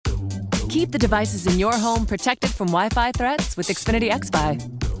Keep the devices in your home protected from Wi-Fi threats with Xfinity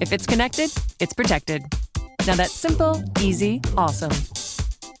XFi. If it's connected, it's protected. Now that's simple, easy, awesome.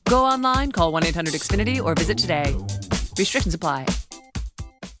 Go online, call 1-800-XFINITY, or visit today. Restrictions apply.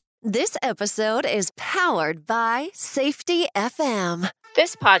 This episode is powered by Safety FM.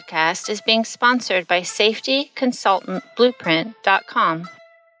 This podcast is being sponsored by SafetyConsultantBlueprint.com.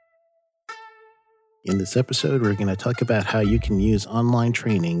 In this episode, we're going to talk about how you can use online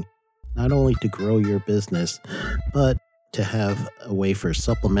training not only to grow your business, but to have a way for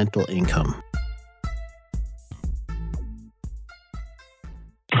supplemental income.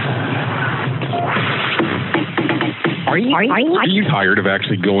 Are you tired of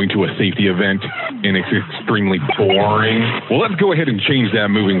actually going to a safety event and it's extremely boring? Well, let's go ahead and change that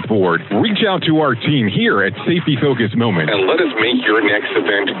moving forward. Reach out to our team here at Safety Focus Moment and let us make your next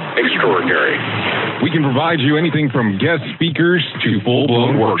event extraordinary. We can provide you anything from guest speakers to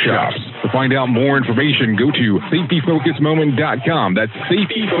full-blown workshops. To find out more information, go to safetyfocusmoment.com. That's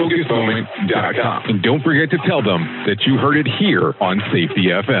safetyfocusmoment.com. And don't forget to tell them that you heard it here on Safety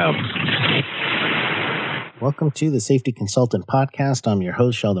FM. Welcome to the Safety Consultant Podcast. I'm your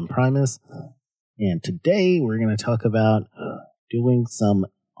host, Sheldon Primus. And today we're going to talk about doing some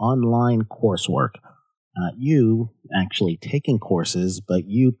online coursework. Not you actually taking courses, but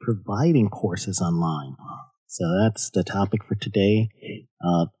you providing courses online. So that's the topic for today.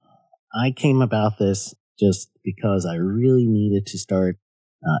 I came about this just because I really needed to start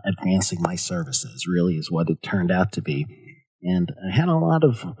advancing my services, really is what it turned out to be. And I had a lot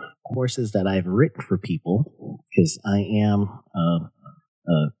of courses that I've written for people because I am a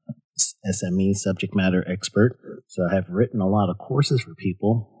SME, subject matter expert. So I have written a lot of courses for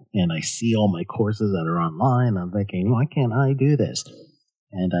people, and I see all my courses that are online. I'm thinking, why can't I do this?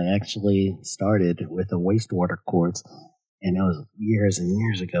 And I actually started with a wastewater course, and it was years and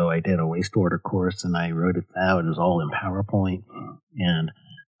years ago. I did a wastewater course, and I wrote it out. It was all in PowerPoint, and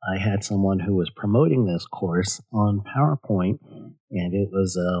I had someone who was promoting this course on PowerPoint, and it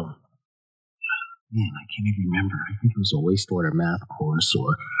was I can't even remember. I think it was a wastewater math course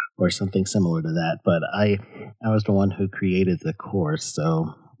or something similar to that. But I was the one who created the course,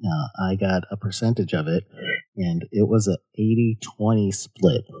 so I got a percentage of it, and it was a 80-20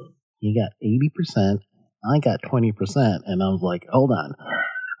 split. He got 80%, I got 20%, and I was like, hold on.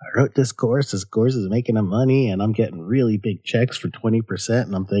 I wrote this course is making him money, and I'm getting really big checks for 20%,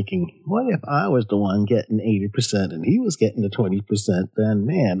 and I'm thinking, what if I was the one getting 80% and he was getting the 20%? Then,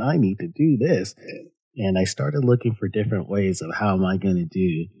 man, I need to do this. And I started looking for different ways of how am I going to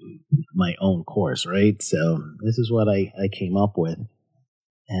do my own course, right? So this is what I came up with.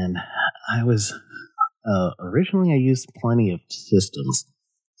 And I was, originally I used plenty of systems.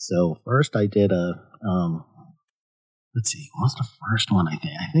 So first I did let's see, what's the first one I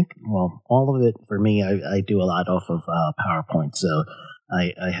think, well, all of it for me, I do a lot off of PowerPoint. So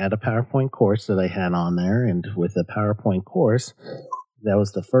I had a PowerPoint course that I had on there, and with the PowerPoint course, that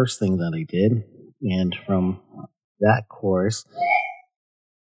was the first thing that I did. And from that course,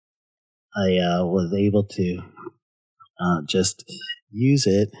 I was able to just use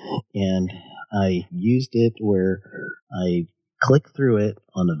it, and I used it where I click through it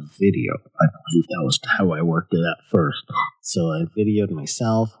on a video. I believe that was how I worked it out first. So I videoed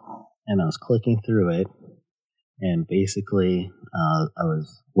myself, and I was clicking through it, and basically I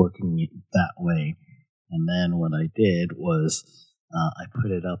was working it that way. And then what I did was I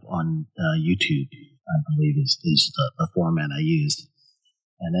put it up on YouTube, I believe is the format I used.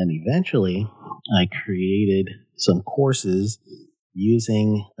 And then eventually I created some courses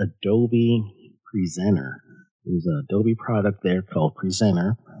using Adobe Presenter. There's an Adobe product there called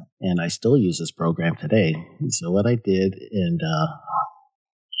Presenter, and I still use this program today. So what I did, and I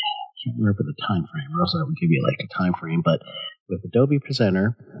can't remember the time frame, or else I would give you like a time frame, but with Adobe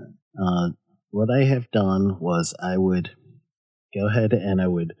Presenter, what I have done was I would go ahead and I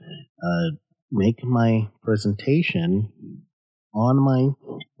would make my presentation on my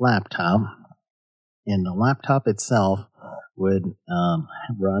laptop, and the laptop itself would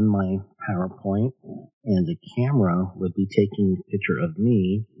run my PowerPoint, and the camera would be taking a picture of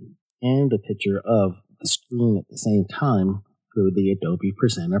me and a picture of the screen at the same time through the Adobe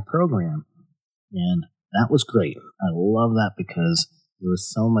Presenter program. And that was great. I love that because there was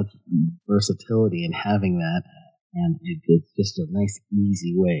so much versatility in having that, and it's just a nice,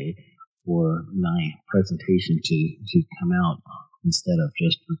 easy way for my presentation to come out instead of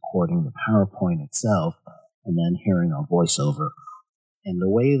just recording the PowerPoint itself and then hearing a voiceover. And the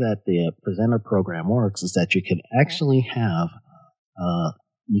way that the Presenter program works is that you can actually have a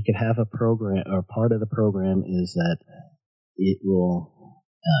program, or part of the program is that it will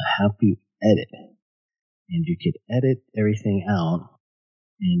help you edit. And you could edit everything out.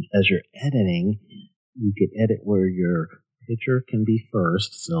 And as you're editing, you could edit where your picture can be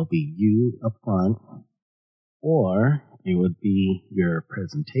first, so it'll be you up front, or it would be your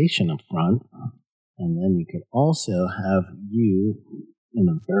presentation up front, and then you could also have you in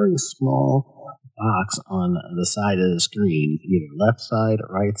a very small box on the side of the screen, either left side,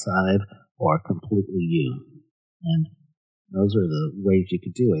 right side, or completely you. And those are the ways you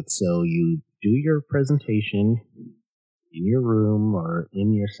could do it. So you do your presentation in your room or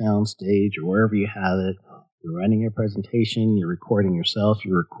in your sound stage or wherever you have it. You're running your presentation, you're recording yourself,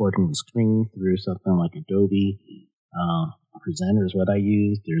 you're recording the screen through something like Adobe Presenter is what I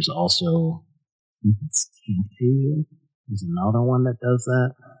use. There's also Camtasia. There's another one that does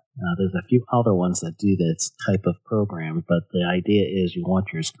that. There's a few other ones that do this type of program, but the idea is you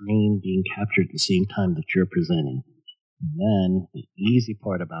want your screen being captured at the same time that you're presenting. And then the easy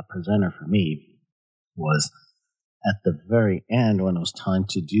part about Presenter for me was at the very end when it was time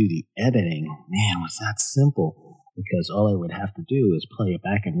to do the editing. Man, was that simple, because all I would have to do is play it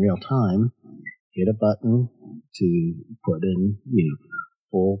back in real time, hit a button to put in,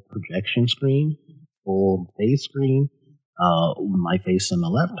 full projection screen, full face screen, my face on the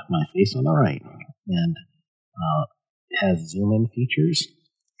left, my face on the right. And it has zoom in features.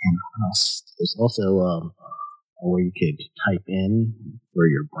 And there's also where you could type in for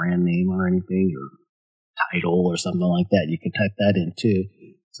your brand name or anything, your title or something like that. You could type that in too.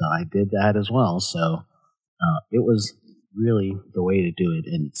 So I did that as well. So it was really the way to do it,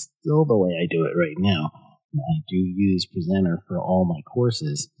 and it's still the way I do it right now. I do use Presenter for all my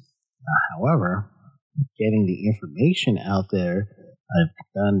courses. However, getting the information out there, I've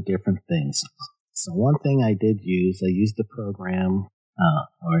done different things. So one thing I did use, I used the program,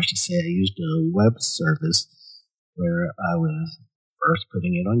 or I should say I used a web service where I was first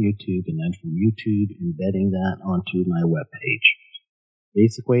putting it on YouTube and then from YouTube embedding that onto my web page.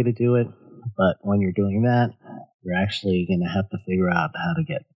 Basic way to do it, but when you're doing that, you're actually going to have to figure out how to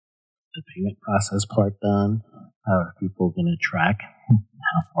get the payment process part done. How are people going to track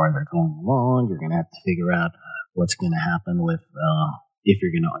how far they're going along? You're going to have to figure out what's going to happen with if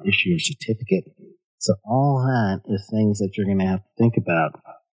you're going to issue a certificate. So all that is things that you're going to have to think about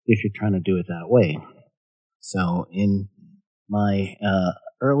if you're trying to do it that way. So in my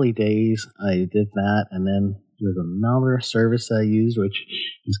early days, I did that, and then there's another service I use, which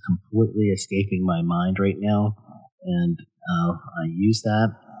is completely escaping my mind right now, and I used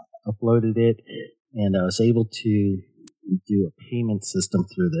that, uploaded it, and I was able to do a payment system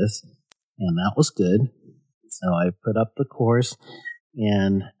through this, and that was good. So I put up the course,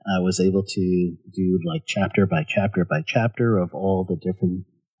 and I was able to do like chapter by chapter by chapter of all the different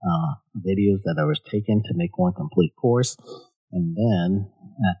videos that I was taking to make one complete course. And then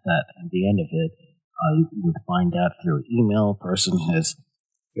at the end of it, I would find out through email a person has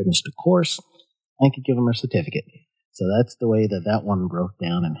finished the course. I could give them a certificate. So that's the way that one broke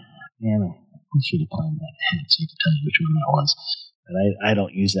down. And man, I should have planned that ahead so you could tell you which one that was. But I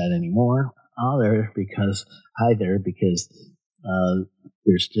don't use that anymore either because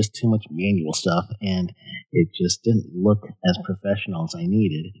there's just too much manual stuff, and it just didn't look as professional as I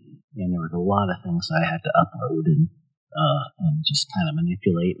needed. And there were a lot of things I had to upload and just kind of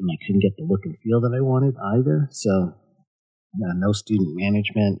manipulate, and I couldn't get the look and feel that I wanted either. So no student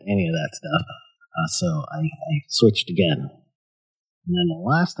management, any of that stuff. So I switched again. And then the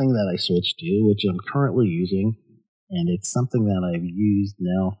last thing that I switched to, which I'm currently using, and it's something that I've used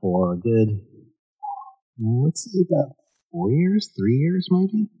now for a good, let's say about 3 years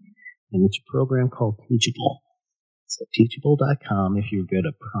maybe, and it's a program called Teachable. So teachable.com, if you go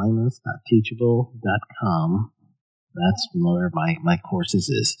to primus.teachable.com, that's where my courses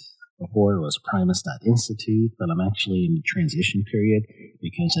is. Before it was primus.institute, but I'm actually in the transition period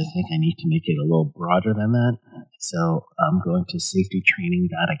because I think I need to make it a little broader than that. So I'm going to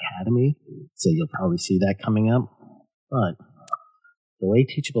safetytraining.academy. So you'll probably see that coming up. But the way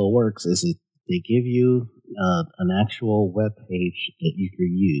Teachable works is they give you an actual web page that you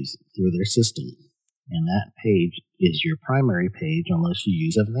can use through their system. And that page is your primary page unless you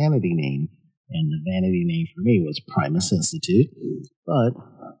use a vanity name. And the vanity name for me was Primus Institute. But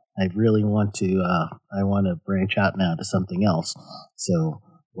I really want to branch out now to something else. So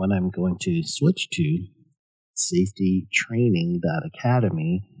what I'm going to switch to,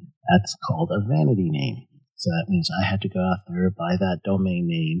 safetytraining.academy, that's called a vanity name. So that means I had to go out there, buy that domain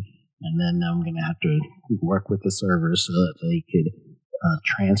name, and then I'm going to have to work with the server so that they could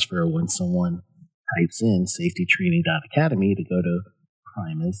transfer when someone types in safetytraining.academy to go to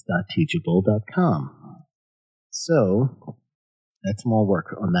primus.teachable.com. So That's more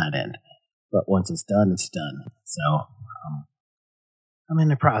work on that end. But once it's done, it's done. So I'm in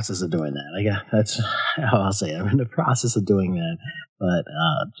the process of doing that. That's how I'll say it. I'm in the process of doing that. But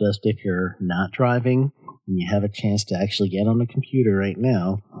just if you're not driving and you have a chance to actually get on the computer right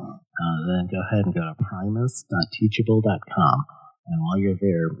now, then go ahead and go to primus.teachable.com. And while you're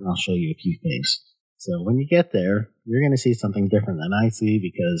there, I'll show you a few things. So when you get there, you're going to see something different than I see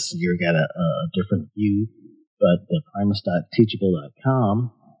because you've got a different view. But the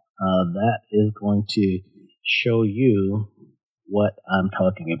primus.teachable.com, that is going to show you what I'm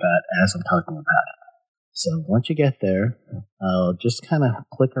talking about as I'm talking about it. So once you get there, just kind of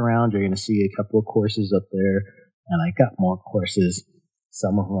click around. You're going to see a couple of courses up there. And I got more courses.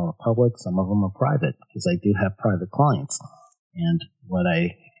 Some of them are public, some of them are private, because I do have private clients. And what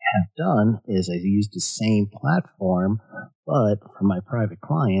I have done is I use the same platform, but for my private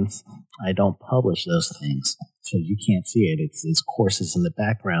clients, I don't publish those things. So you can't see it. It's courses in the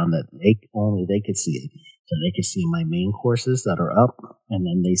background that only they could see it. So they can see my main courses that are up, and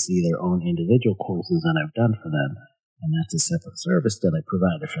then they see their own individual courses that I've done for them. And that's a separate service that I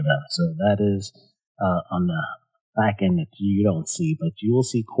provided for them. So that is on the back end that you don't see, but you will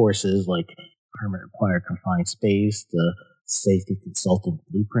see courses like Permit Required Confined Space, the Safety Consultant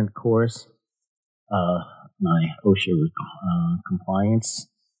Blueprint course, my OSHA compliance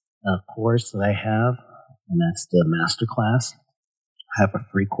course that I have, and that's the master class. I have a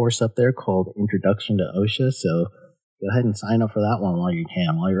free course up there called Introduction to OSHA, so go ahead and sign up for that one while you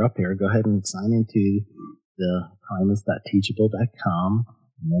can. While you're up here, go ahead and sign into the primus.teachable.com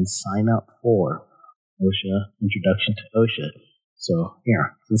and then sign up for OSHA, Introduction to OSHA. So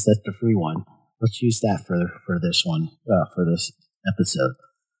here, since that's the free one, let's use that for this one, for this episode.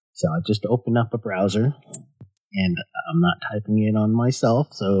 So I just opened up a browser, and I'm not typing it on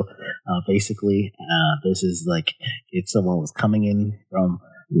myself. So basically, this is like if someone was coming in from,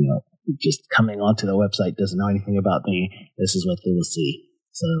 just coming onto the website, doesn't know anything about me, this is what they will see.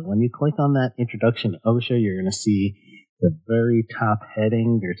 So when you click on that Introduction to OSHA, you're going to see the very top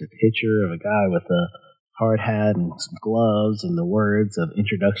heading. There's a picture of a guy with a hard hat and some gloves and the words of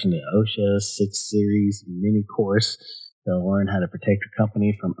Introduction to OSHA 6 Series mini course to learn how to protect your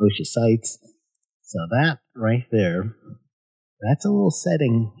company from OSHA sites. So that right there, that's a little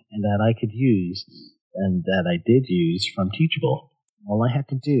setting that I could use and that I did use from Teachable. All I had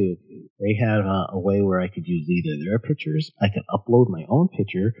to do, they have a way where I could use either their pictures, I could upload my own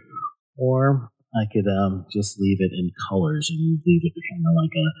picture, or I could just leave it in colors and leave it kind of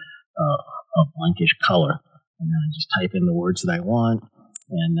like a blankish color. And then I just type in the words that I want,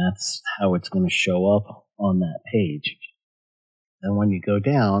 and that's how it's going to show up on that page. And when you go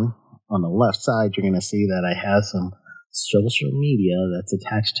down, on the left side, you're going to see that I have some social media that's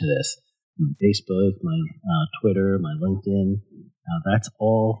attached to this. My Facebook, my Twitter, my LinkedIn. That's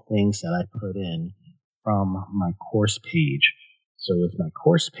all things that I put in from my course page. So with my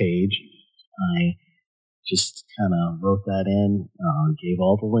course page, I just kind of wrote that in, gave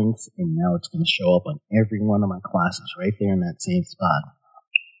all the links, and now it's going to show up on every one of my classes right there in that same spot.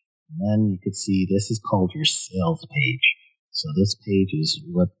 And then you could see this is called your sales page. So this page is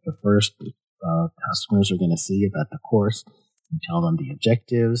what the first customers are going to see about the course. You tell them the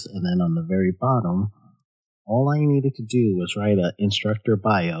objectives, and then on the very bottom, all I needed to do was write an instructor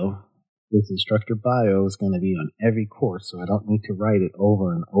bio. This instructor bio is going to be on every course, so I don't need to write it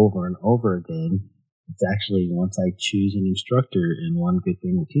over and over and over again. It's actually, once I choose an instructor, and one good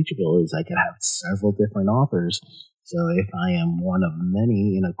thing with Teachable is I could have several different authors. So if I am one of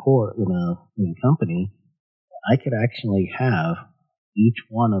many in a company, I could actually have each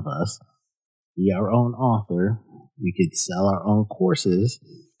one of us be our own author. We could sell our own courses,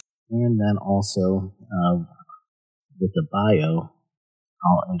 and then also with the bio,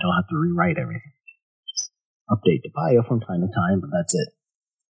 I don't have to rewrite everything. Just update the bio from time to time, but that's it.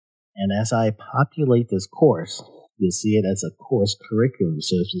 And as I populate this course, you'll see it as a course curriculum.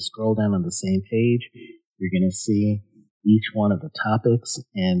 So if you scroll down on the same page, you're going to see each one of the topics,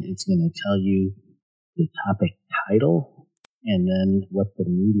 and it's going to tell you the topic title and then what the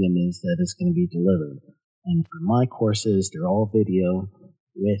medium is that is going to be delivered. And for my courses, they're all video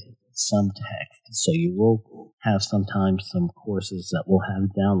with some text. So you will have sometimes some courses that will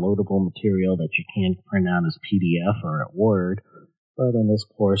have downloadable material that you can print out as PDF or at Word. But in this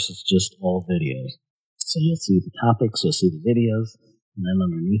course, it's just all videos. So you'll see the topics, you'll see the videos, and then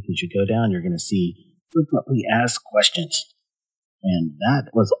underneath as you go down, you're going to see frequently asked questions. And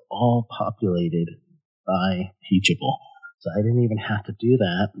that was all populated by Teachable. So I didn't even have to do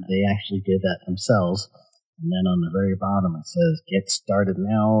that. They actually did that themselves. And then on the very bottom, it says, get started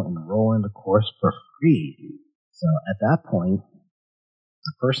now and enroll in the course for free. So at that point,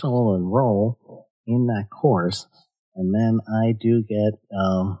 the person will enroll in that course, and then I do get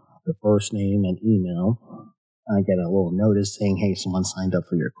the first name and email. I get a little notice saying, hey, someone signed up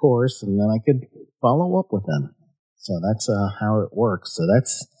for your course, and then I could follow up with them. So that's how it works. So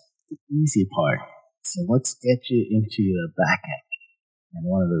that's the easy part. So let's get you into the back end, and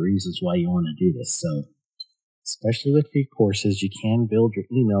one of the reasons why you want to do this. So especially with free courses, you can build your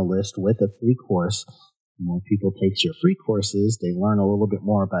email list with a free course. And when people take your free courses, they learn a little bit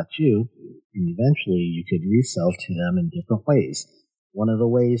more about you, and eventually you could resell to them in different ways. One of the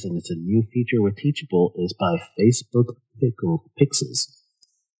ways, and it's a new feature with Teachable, is by Facebook Pixels.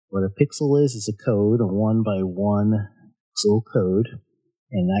 What a pixel is a code, a 1x1 pixel code,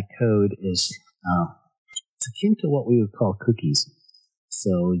 and that code is it's akin to what we would call cookies.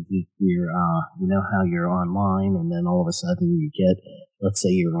 So you know how you're online, and then all of a sudden you get, let's say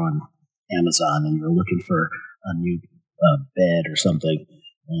you're on Amazon and you're looking for a new bed or something,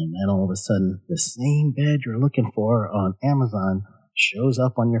 and then all of a sudden the same bed you're looking for on Amazon shows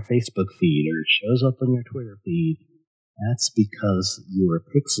up on your Facebook feed or shows up on your Twitter feed. That's because you were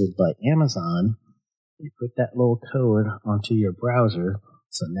pixeled by Amazon. They put that little code onto your browser,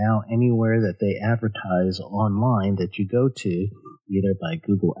 so now anywhere that they advertise online that you go to, either by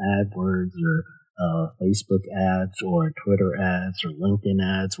Google AdWords or Facebook ads or Twitter ads or LinkedIn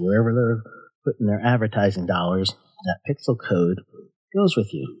ads, wherever they're putting their advertising dollars, that pixel code goes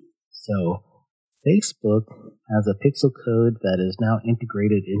with you. So Facebook has a pixel code that is now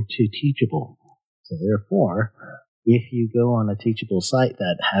integrated into Teachable. So therefore, if you go on a Teachable site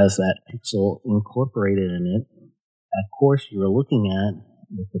that has that pixel incorporated in it, that course you're looking at,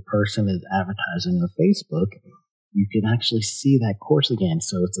 if the person is advertising on Facebook, you can actually see that course again.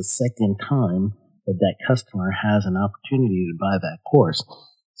 So it's a second time that that customer has an opportunity to buy that course.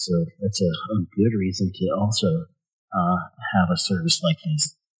 So that's a good reason to also have a service like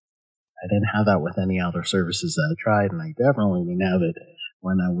this. I didn't have that with any other services that I tried, and I definitely didn't have it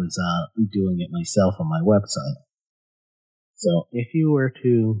when I was doing it myself on my website. So if you were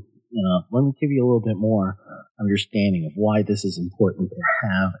to, let me give you a little bit more understanding of why this is important to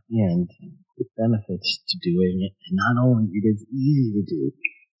have and the benefits to doing it. And not only it is easy to do.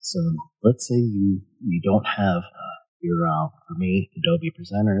 So let's say you don't have your, for me, Adobe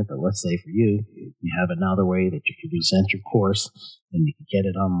Presenter, but let's say for you, you have another way that you can present your course and you can get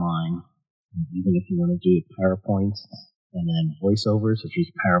it online. And even if you want to do PowerPoints and then voiceovers, which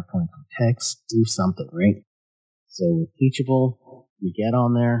is PowerPoint for text, do something, right? So with Teachable, you get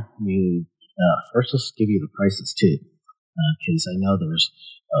on there, you first let's give you the prices too, because I know there's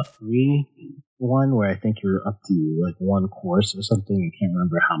a free one where I think you're up to like one course or something. I can't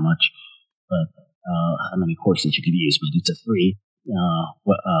remember how much, but how many courses you could use, but it's a free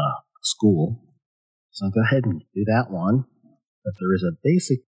school. So go ahead and do that one. But there is a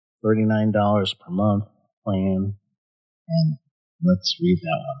basic $39 per month plan, and let's read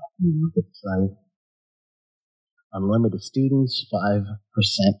that one. We look at the site. Unlimited students, 5%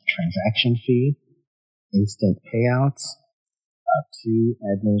 transaction fee, instant payouts, 2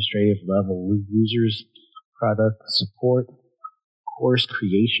 administrative level users, product support, course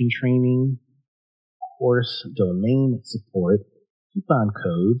creation training, course domain support, coupon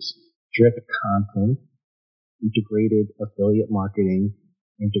codes, drip content, integrated affiliate marketing,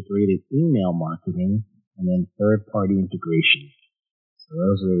 integrated email marketing, and then third-party integration. So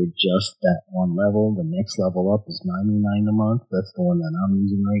those are just that one level. The next level up is $99 a month. That's the one that I'm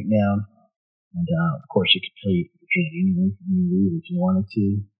using right now. And of course, you could pay anything from you if you wanted to.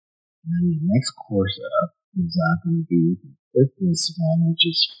 And then the next course up is going to be the business one, which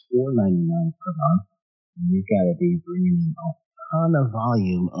is $4.99 per month. And you've got to be bringing in a ton of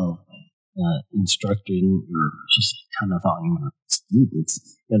volume of instructing, or just a ton of volume of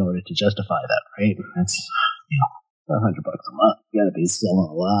students in order to justify that, right? That's, $100 a month. You got to be selling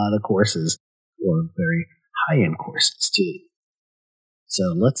a lot of courses, or very high-end courses too.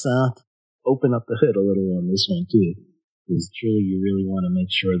 So let's open up the hood a little on this one too, because truly you really want to make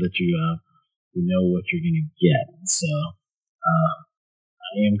sure that you know what you're going to get. So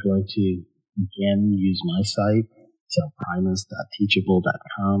I am going to again use my site. So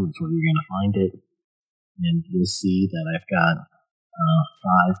primus.teachable.com is where you're going to find it, and you'll see that I've got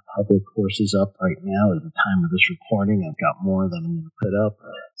 5 public courses up right now at the time of this recording. I've got more that I'm going to put up.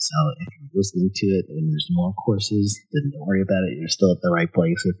 So if you're listening to it and there's more courses, then don't worry about it. You're still at the right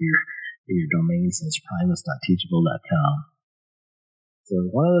place if your domain says primus.teachable.com. So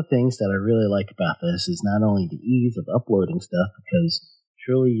one of the things that I really like about this is not only the ease of uploading stuff, because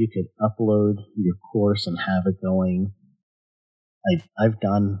truly you could upload your course and have it going. I've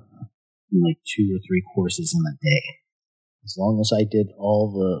done like 2 or 3 courses in a day. As long as I did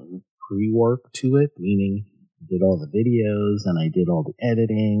all the pre-work to it, meaning I did all the videos and I did all the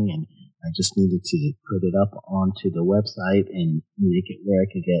editing, and I just needed to put it up onto the website and make it where I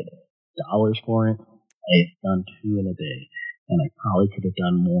could get dollars for it, I've done 2 in a day. And I probably could have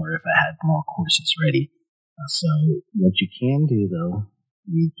done more if I had more courses ready. So what you can do, though,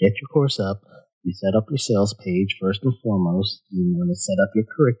 you get your course up, you set up your sales page first and foremost. You want to set up your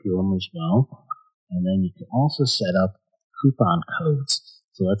curriculum as well. And then you can also set up coupon codes.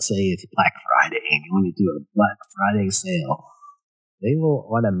 So let's say it's Black Friday and you want to do a Black Friday sale. They will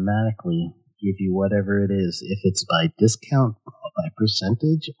automatically give you whatever it is. If it's by discount by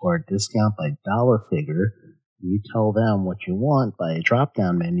percentage or discount by dollar figure, you tell them what you want by a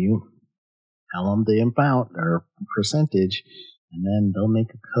drop-down menu, tell them the amount or percentage, and then they'll make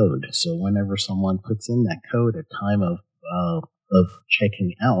a code. So whenever someone puts in that code at time of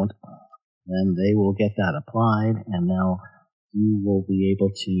checking out, then they will get that applied, and now you will be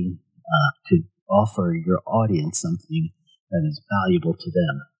able to offer your audience something that is valuable to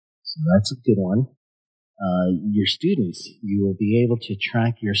them. So that's a good one. Your students, you will be able to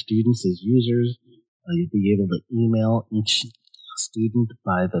track your students as users. You'll be able to email each student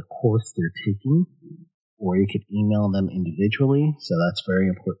by the course they're taking, or you could email them individually. So that's very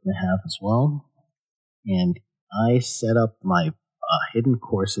important to have as well. And I set up my hidden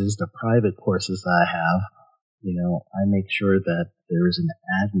courses, the private courses that I have. I make sure that there is an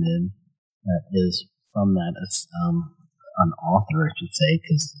admin that is from that, an author, I should say,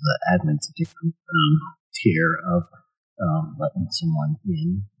 because the admin's a different tier of letting someone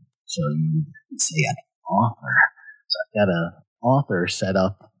in. So you would say an author. So I've got an author set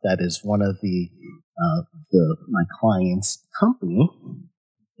up that is one of my client's company.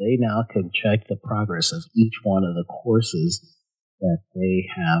 They now can check the progress of each one of the courses that they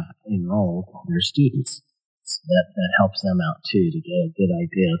have enrolled their students. So that helps them out too to get a good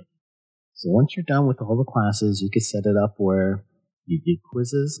idea. So once you're done with all the classes, you can set it up where you do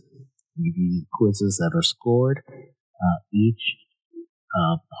quizzes. You do quizzes that are scored. Each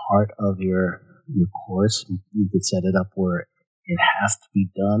part of your course, you could set it up where it has to be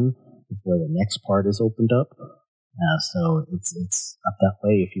done before the next part is opened up. So it's up that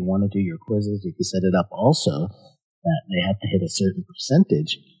way. If you want to do your quizzes, you can set it up also that they have to hit a certain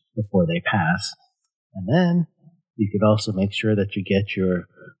percentage before they pass. And then you could also make sure that you get your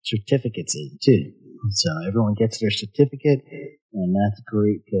certificates in too. So everyone gets their certificate, and that's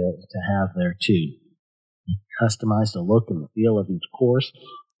great to have there too. You customize the look and the feel of each course,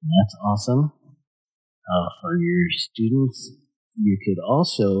 and that's awesome. For your students, you could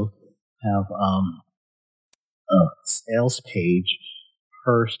also have a sales page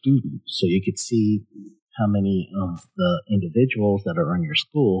per student, so you could see how many of the individuals that are in your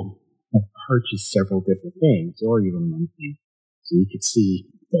school have purchased several different things, or even monthly. So you could see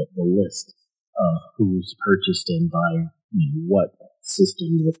the list of who's purchased and by what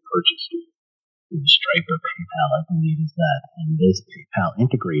system you've purchased with. Stripe or PayPal, I believe, is that, and it is PayPal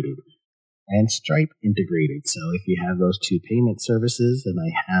integrated and Stripe integrated. So if you have those two payment services, and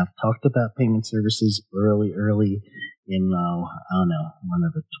I have talked about payment services early in, one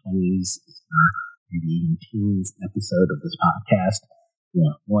of the 20s or maybe even teens episode of this podcast,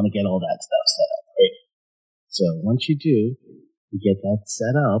 you want to get all that stuff set up, right? So once you do, you get that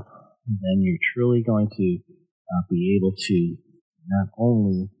set up, then you're truly going to be able to not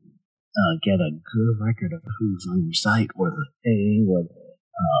only get a good record of who's on your site, what they're paying,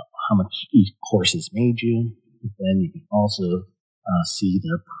 how much each course has made you, but then you can also see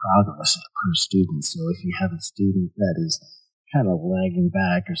their progress per student. So if you have a student that is kind of lagging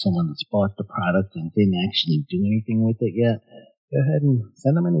back, or someone that's bought the product and didn't actually do anything with it yet, go ahead and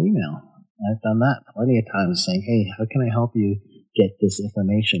send them an email. I've done that plenty of times, saying, hey, how can I help you get this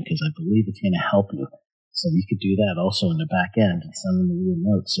information? Because I believe it's going to help you. So you could do that also in the back end and send them a little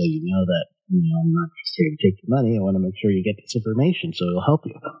note so you know that I'm not just here to take your money. I want to make sure you get this information so it'll help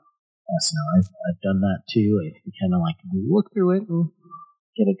you. So I've done that too. I kind of like look through it and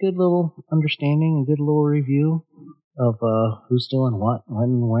get a good little understanding, a good little review of who's doing what,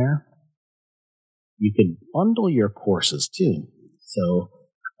 when, and where. You can bundle your courses too. So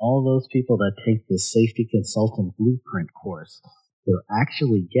all those people that take the Safety Consultant Blueprint course, they're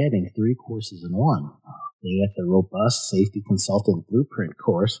actually getting 3 courses in one. They get the Robust Safety Consultant Blueprint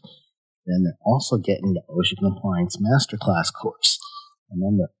course, then they're also getting the OSHA Compliance Masterclass course, and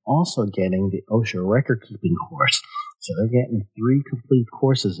then they're also getting the OSHA Record Keeping course. So they're getting 3 complete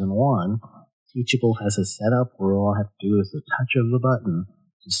courses in one. Teachable has a setup where all I have to do is the touch of the button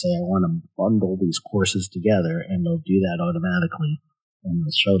to say I want to bundle these courses together, and they'll do that automatically. And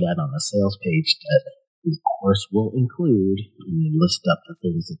they'll show that on the sales page that the course will include, and they list up the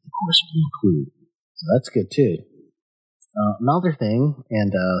things that the course will include. So that's good too. Another thing,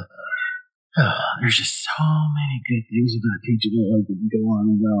 and there's just so many good things about Teachable. I could go on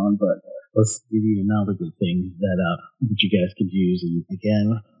and on, but let's give you another good thing that you guys could use. And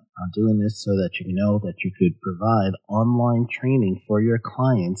again, I'm doing this so that you know that you could provide online training for your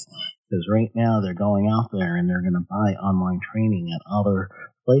clients, because right now they're going out there and they're going to buy online training at other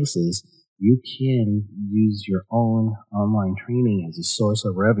places. You can use your own online training as a source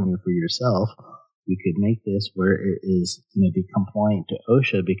of revenue for yourself. You could make this where it is going to be compliant to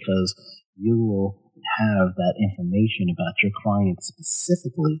OSHA, because you will have that information about your client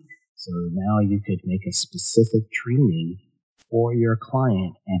specifically. So now you could make a specific training for your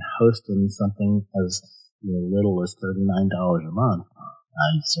client and host in something as little as $39 a month.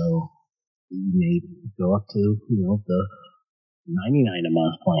 So you may go up to the $99 a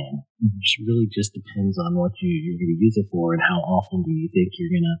month plan. It really just depends on what you're going to use it for and how often do you think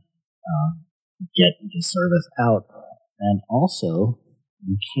you're going to get the service out. And also,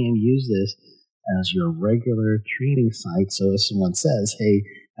 you can use this as your regular training site. So if someone says, hey,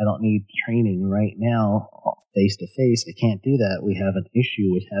 I don't need training right now face-to-face, I can't do that, we have an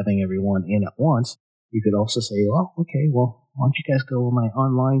issue with having everyone in at once, you could also say, well, okay, well, why don't you guys go to my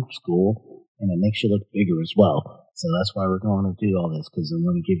online school, and it makes you look bigger as well. So that's why we're going to do all this, because I'm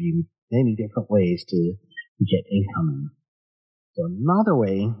going to give you many different ways to get income in. So another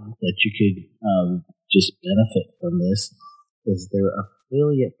way that you could just benefit from this is their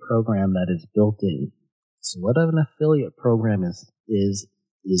affiliate program that is built in. So what an affiliate program is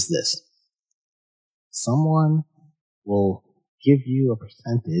this. Someone will give you a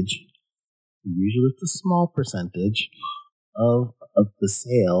percentage, usually it's a small percentage, of the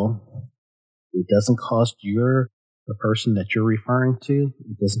sale. It doesn't cost the person that you're referring to,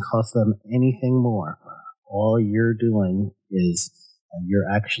 it doesn't cost them anything more. All you're doing is you're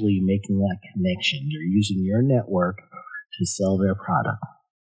actually making that connection. You're using your network to sell their product.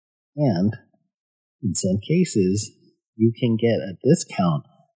 And in some cases, you can get a discount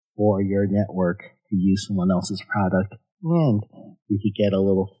for your network to use someone else's product, and you could get a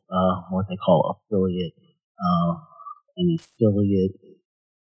little, what they call an affiliate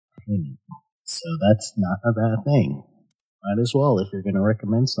payment. So that's not a bad thing. Might as well, if you're going to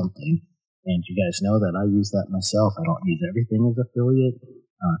recommend something, and you guys know that I use that myself. I don't use everything as affiliate.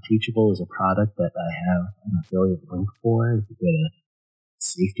 Teachable is a product that I have an affiliate link for. If you go to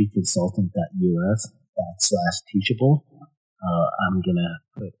safetyconsultant.us/teachable, I'm going to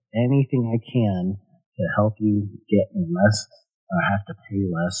put anything I can to help you get less or have to pay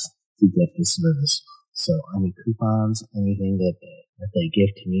less to get this service. So any coupons, anything that they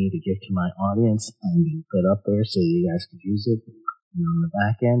give to me to give to my audience, I'm going to put up there so you guys can use it. And on the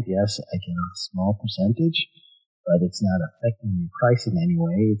back end, yes, I get a small percentage, but it's not affecting your price in any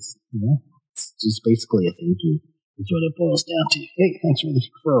way. It's just basically a thank you is what it boils down to. Hey, thanks for this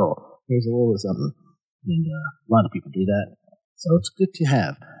referral. Here's a little something. And a lot of people do that. So it's good to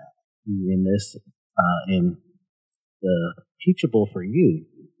have in this, in the Teachable for you.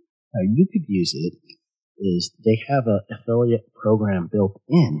 How you could use it is they have an affiliate program built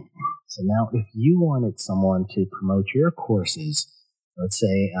in. So now if you wanted someone to promote your courses, let's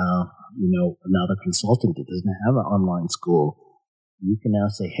say, another consultant that doesn't have an online school, you can now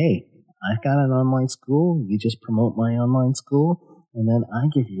say, hey, I've got an online school. You just promote my online school, and then I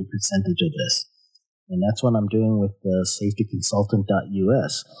give you a percentage of this. And that's what I'm doing with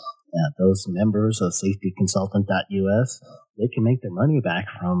safetyconsultant.us. Those members of safetyconsultant.us, they can make their money back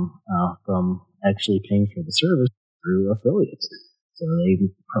from actually paying for the service through affiliates. So they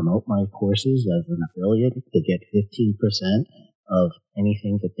promote my courses as an affiliate. They get 15% of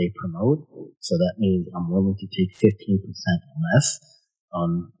anything that they promote. So that means I'm willing to take 15% less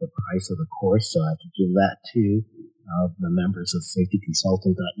on the price of the course. So I can give that to the members of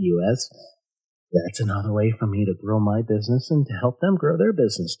safetyconsultant.us. That's another way for me to grow my business and to help them grow their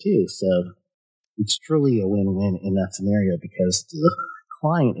business too. So it's truly a win-win in that scenario, because the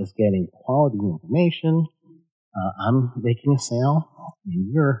client is getting quality information. I'm making a sale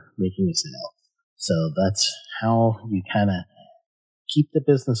and you're making a sale. So that's how you kind of keep the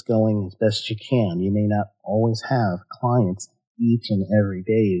business going as best you can. You may not always have clients each and every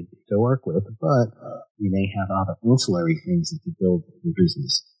day to work with, but you may have other ancillary things that you build your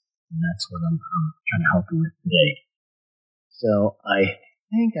business. And that's what I'm trying to help you with today. So I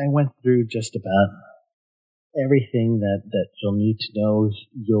think I went through just about everything that you'll need to know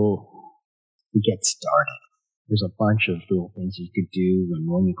you'll get started. There's a bunch of little things you could do, and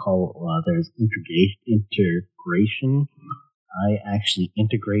when you call there's integration. I actually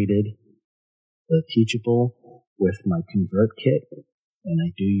integrated the Teachable with my ConvertKit, and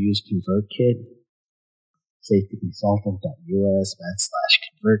I do use ConvertKit,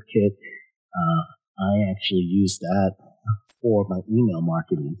 safetyconsultant.us/ConvertKit. I actually use that for my email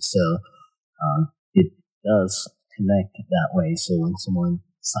marketing, so it does connect that way. So when someone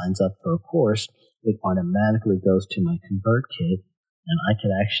signs up for a course, it automatically goes to my ConvertKit, and I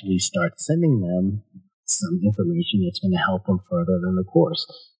could actually start sending them some information that's going to help them further than the course.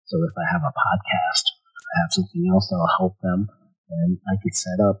 So if I have a podcast, I have something else that'll help them, and I could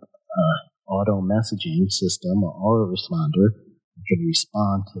set up an auto messaging system or autoresponder that could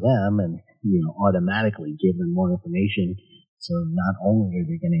respond to them and automatically give them more information. So not only are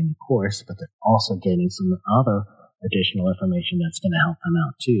they getting the course, but they're also getting some other additional information that's going to help them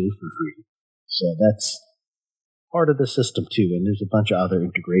out too for free. So that's part of the system too, and there's a bunch of other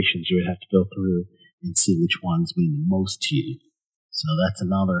integrations you would have to go through and see which ones mean the most to you. So that's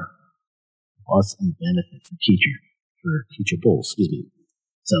another plus and benefit for Teachable,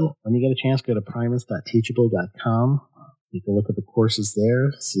 So when you get a chance, go to primus.teachable.com, take a look at the courses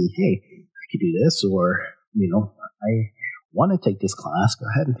there, see, hey, I could do this, or, I want to take this class, go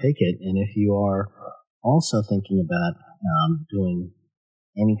ahead and take it. And if you are also thinking about doing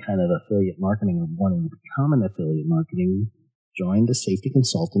any kind of affiliate marketing or wanting to become an affiliate marketing, join the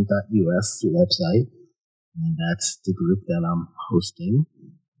safetyconsultant.us website, and that's the group that I'm hosting,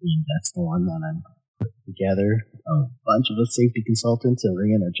 and that's the one that I'm putting together a bunch of us safety consultants, and we're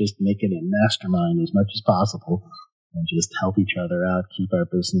going to just make it a mastermind as much as possible and just help each other out, keep our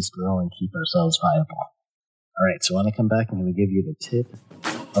business growing, keep ourselves viable. All right, so when I come back, I'm going to give you the tip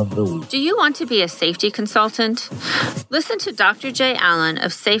of the week. Do you want to be a safety consultant? Listen to Dr. Jay Allen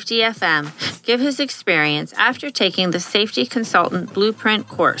of Safety FM give his experience after taking the Safety Consultant Blueprint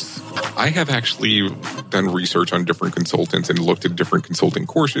course. I have actually done research on different consultants and looked at different consulting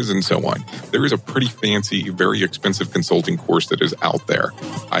courses and so on. There is a pretty fancy, very expensive consulting course that is out there.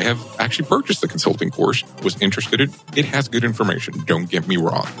 I have actually purchased the consulting course, was interested in it. It has good information, don't get me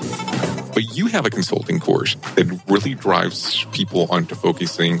wrong. But you have a consulting course that really drives people onto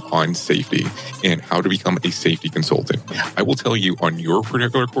focusing on safety and how to become a safety consultant. I will tell you, on your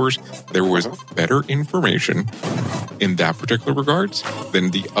particular course, there was better information in that particular regards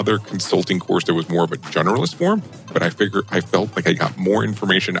than the other consulting course that was more of a generalist form. But I felt like I got more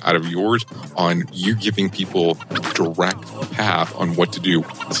information out of yours on you giving people direct path on what to do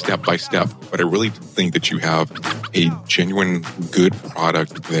step by step. But I really think that you have a genuine good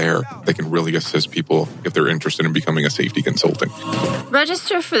product there that can really assist people if they're interested in becoming a safety consultant.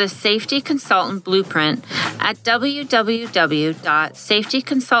 Register for the Safety Consultant Blueprint at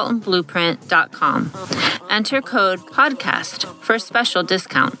www.safetyconsultantblueprint.com. Enter code PODCAST for a special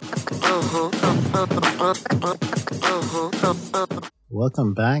discount.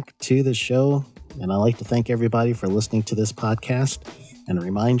 Welcome back to the show, and I'd like to thank everybody for listening to this podcast and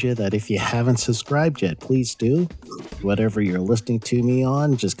remind you that if you haven't subscribed yet, please do. Whatever you're listening to me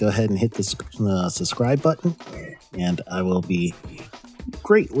on, just go ahead and hit the subscribe button, and I will be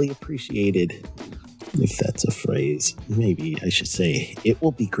greatly appreciated. If that's a phrase, maybe I should say it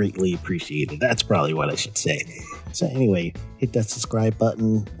will be greatly appreciated. That's probably what I should say. So anyway, hit that subscribe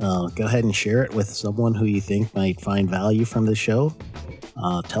button. Go ahead and share it with someone who you think might find value from the show.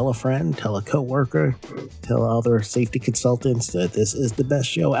 Tell a friend, tell a coworker, tell other safety consultants that this is the best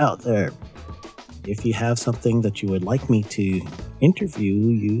show out there. If you have something that you would like me to interview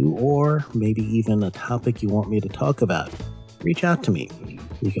you, or maybe even a topic you want me to talk about, reach out to me.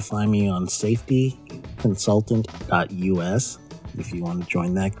 You can find me on safetyconsultant.us if you want to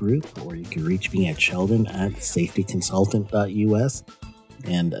join that group, or you can reach me at sheldon@safetyconsultant.us,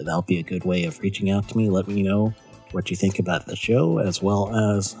 and that'll be a good way of reaching out to me. Let me know what you think about the show, as well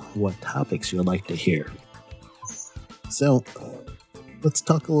as what topics you'd like to hear. So let's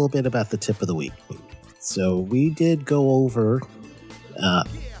talk a little bit about the tip of the week. So we did go over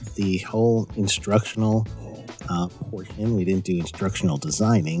the whole instructional portion. We didn't do instructional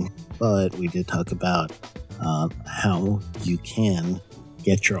designing, but we did talk about how you can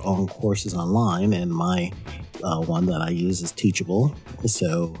get your own courses online, and my one that I use is Teachable.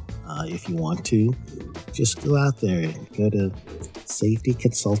 So if you want to, just go out there and go to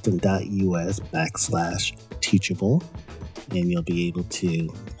safetyconsultant.us/teachable, and you'll be able to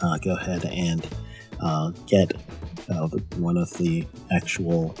go ahead and get one of the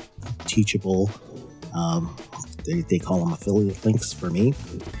actual Teachable they call them affiliate links for me,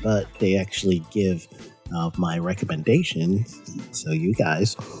 but they actually give my recommendations. So you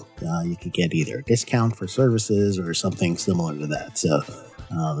guys, you could get either a discount for services or something similar to that. So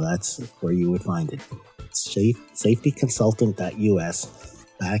that's where you would find it. Safetyconsultant.us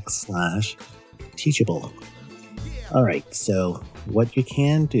Teachable. All right, so what you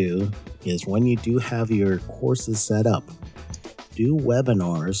can do is when you do have your courses set up, do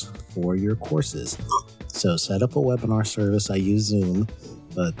webinars for your courses. So set up a webinar service. I use Zoom,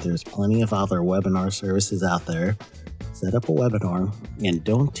 but there's plenty of other webinar services out there. Set up a webinar and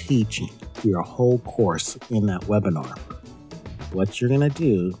don't teach your whole course in that webinar. What you're going to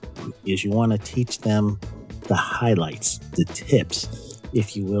do is you want to teach them the highlights, the tips,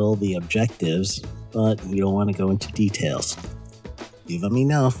 if you will, the objectives, but you don't want to go into details. Give them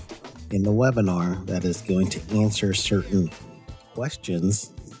enough in the webinar that is going to answer certain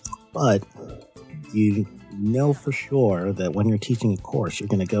questions, but you know for sure that when you're teaching a course, you're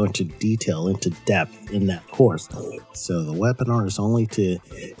going to go into detail, into depth in that course. So the webinar is only to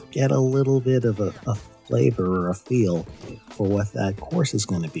get a little bit of a flavor or a feel for what that course is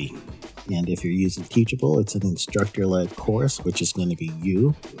going to be. And if you're using Teachable, it's an instructor-led course, which is going to be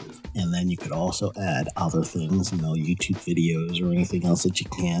you. And then you could also add other things, YouTube videos or anything else that you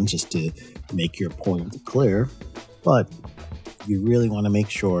can, just to make your point clear. But you really want to make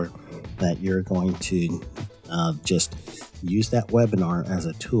sure that you're going to just use that webinar as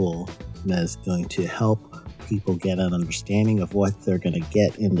a tool that is going to help people get an understanding of what they're going to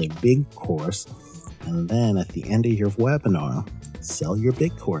get in the big course. And then at the end of your webinar, sell your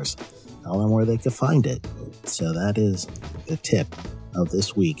big course. Tell them where they can find it. So that is the tip of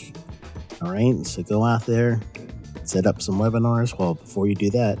this week. All right, so go out there, set up some webinars. Well, before you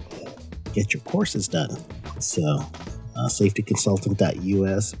do that, get your courses done. So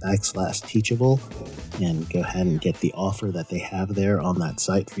safetyconsultant.us/teachable, and go ahead and get the offer that they have there on that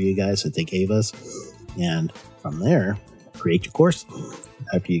site for you guys that they gave us. And from there, create your course.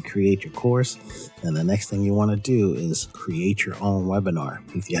 After you create your course, then the next thing you want to do is create your own webinar.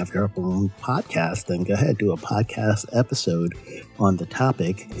 If you have your own podcast, then go ahead, do a podcast episode on the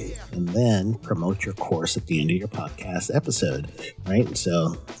topic, and then promote your course at the end of your podcast episode, right?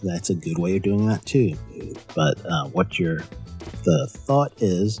 So that's a good way of doing that too. But the thought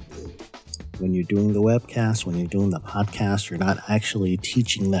is, when you're doing the webcast, when you're doing the podcast, you're not actually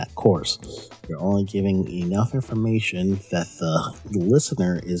teaching that course. You're only giving enough information that the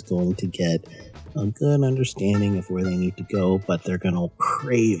listener is going to get a good understanding of where they need to go, but they're going to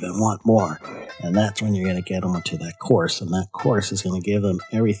crave and want more. And that's when you're going to get them onto that course. And that course is going to give them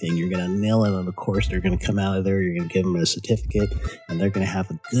everything. You're going to nail it on the course. They're going to come out of there. You're going to give them a certificate, and they're going to have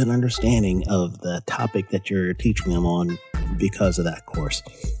a good understanding of the topic that you're teaching them on because of that course.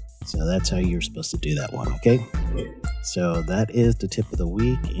 So that's how you're supposed to do that one, okay? So that is the tip of the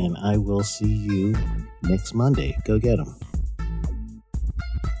week, and I will see you next Monday. Go get them.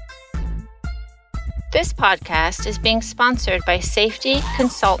 This podcast is being sponsored by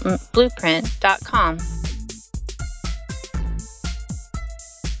safetyconsultantblueprint.com.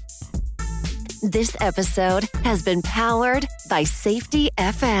 This episode has been powered by Safety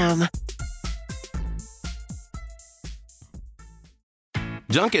FM.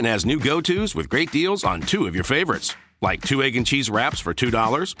 Dunkin' has new go-tos with great deals on 2 of your favorites, like 2 egg and cheese wraps for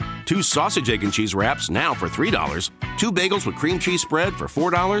 $2, 2 sausage egg and cheese wraps now for $3, 2 bagels with cream cheese spread for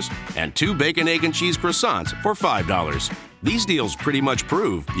 $4, and 2 bacon, egg, and cheese croissants for $5. These deals pretty much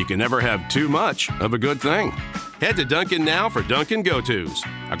prove you can never have too much of a good thing. Head to Dunkin' now for Dunkin' Go-Tos.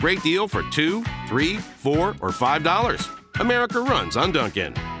 A great deal for $2, $3, $4, or $5. America runs on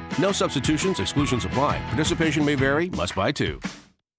Dunkin'. No substitutions, exclusions apply. Participation may vary, must buy 2.